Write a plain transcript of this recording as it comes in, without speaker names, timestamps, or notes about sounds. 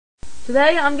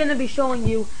Today I'm going to be showing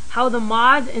you how to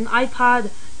mod an iPod,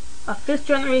 a 5th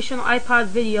generation iPod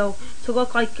video to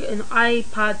look like an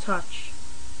Ipod Touch.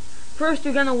 First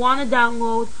you're going to want to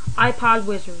download Ipod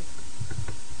Wizard.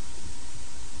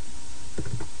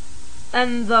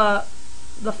 And the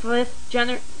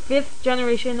 5th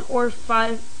generation or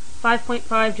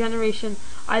 5.5 generation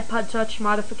Ipod Touch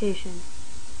modification.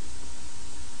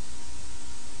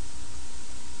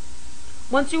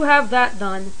 Once you have that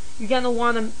done, you're going to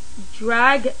want to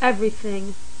drag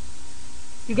everything.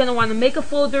 You're going to want to make a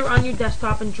folder on your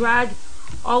desktop and drag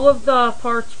all of the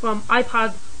parts from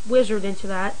Ipod Wizard into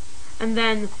that, and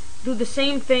then do the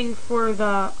same thing for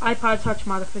the Ipod Touch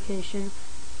modification.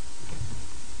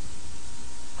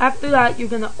 After that, you're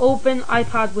going to open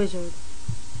Ipod Wizard.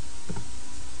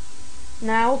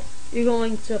 Now, you're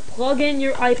going to plug in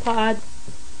your iPod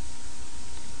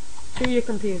to your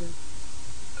computer.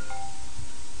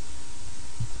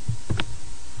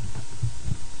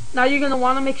 Now you're going to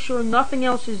want to make sure nothing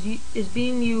else is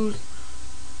being used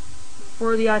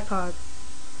for the iPod.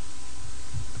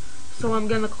 So I'm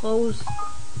going to close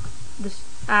this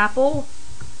Apple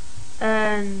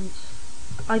and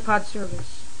iPod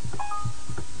service.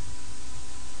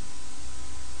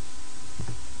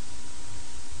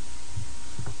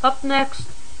 Up next,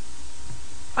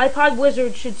 Ipod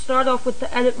Wizard should start off with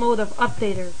the edit mode of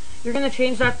Updater. You're going to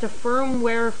change that to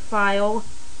firmware file.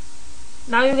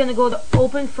 Now you're going to go to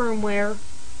open firmware,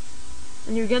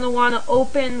 and you're going to want to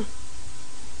open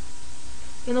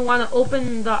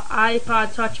the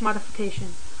Ipod Touch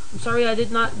modification. I'm sorry I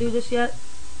did not do this yet.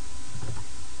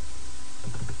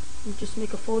 Let me just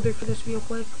make a folder for this real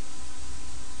quick.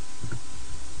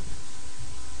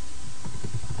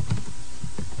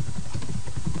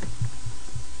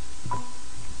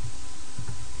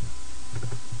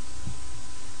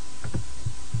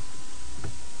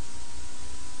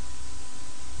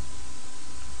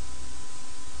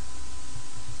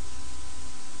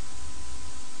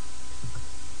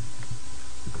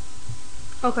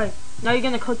 Okay, now you're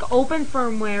going to click open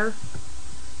firmware,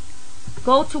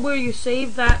 go to where you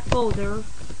saved that folder,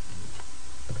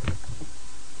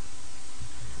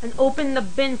 and open the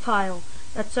bin file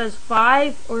that says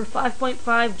 5 or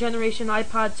 5.5 generation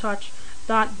Ipod Touch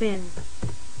 .bin.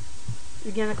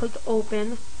 You're going to click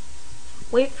open,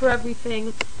 wait for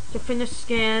everything to finish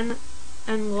scan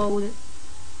and load.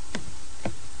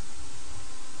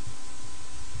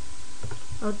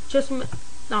 I'm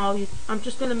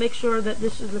just going to make sure that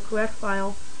this is the correct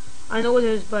file. I know it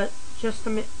is, but just to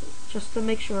make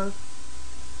sure.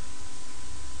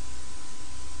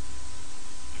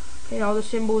 Okay, all the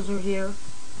symbols are here.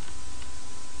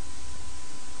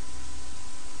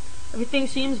 Everything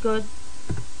seems good.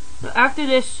 Now after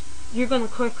this, you're going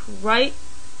to click right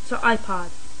to iPod.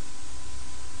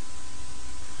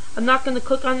 I'm not going to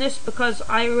click on this because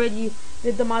I already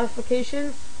did the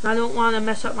modification, and I don't want to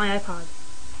mess up my iPod.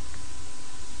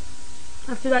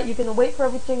 After that, you're going to wait for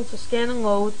everything to scan and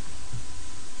load.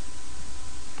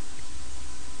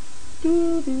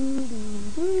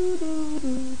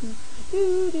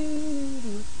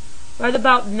 Right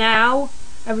about now,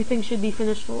 everything should be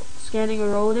finished scanning or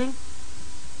loading.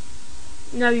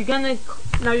 Now you're gonna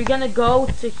go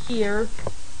to here,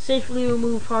 safely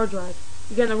remove hard drive.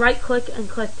 You're gonna right click and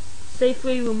click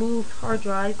safely remove hard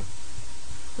drive.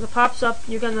 When it pops up,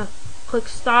 you're gonna click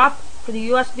stop for the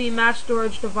USB mass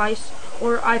storage device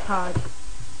or iPod.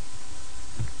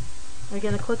 You're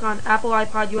going to click on Apple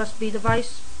iPod USB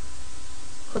device.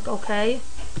 Click OK.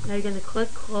 Now you're going to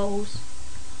click close.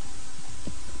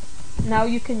 Now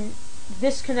you can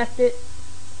disconnect it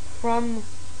from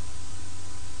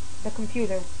the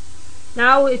computer.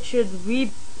 Now it should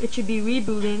be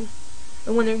rebooting,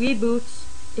 and when it reboots,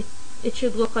 it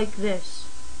should look like this.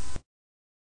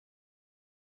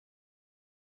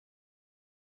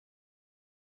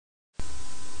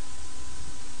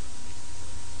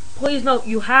 Please note,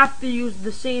 you have to use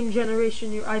the same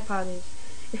generation your iPod is.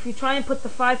 If you try and put the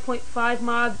 5.5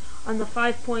 mod on the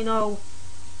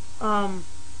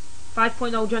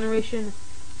 5.0 generation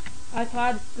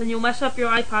iPod, then you'll mess up your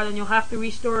iPod and you'll have to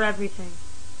restore everything.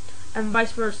 And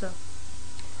vice versa.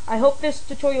 I hope this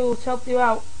tutorial has helped you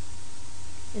out.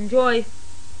 Enjoy!